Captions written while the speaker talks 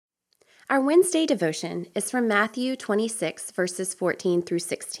Our Wednesday devotion is from Matthew 26, verses 14 through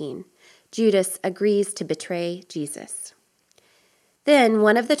 16. Judas agrees to betray Jesus. Then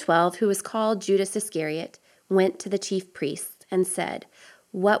one of the 12, who was called Judas Iscariot, went to the chief priests and said,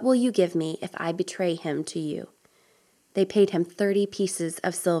 "What will you give me if I betray him to you?" They paid him 30 pieces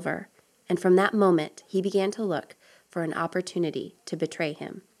of silver, and from that moment he began to look for an opportunity to betray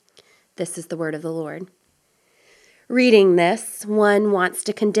him. This is the word of the Lord. Reading this, one wants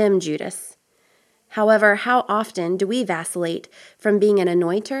to condemn Judas. However, how often do we vacillate from being an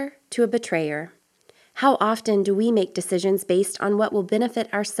anointer to a betrayer? How often do we make decisions based on what will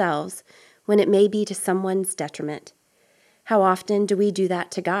benefit ourselves when it may be to someone's detriment? How often do we do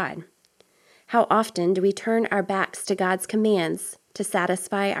that to God? How often do we turn our backs to God's commands to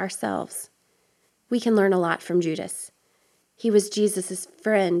satisfy ourselves? We can learn a lot from Judas. He was Jesus'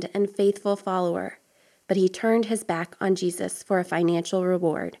 friend and faithful follower, but he turned his back on Jesus for a financial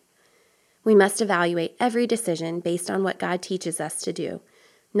reward. We must evaluate every decision based on what God teaches us to do,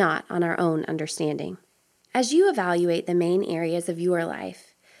 not on our own understanding. As you evaluate the main areas of your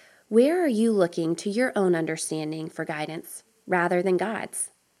life, where are you looking to your own understanding for guidance rather than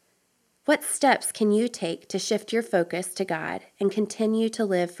God's? What steps can you take to shift your focus to God and continue to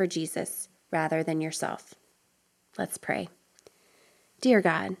live for Jesus rather than yourself? Let's pray. Dear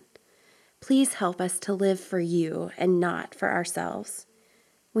God, please help us to live for you and not for ourselves.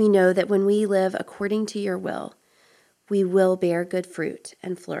 We know that when we live according to your will, we will bear good fruit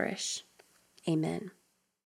and flourish. Amen.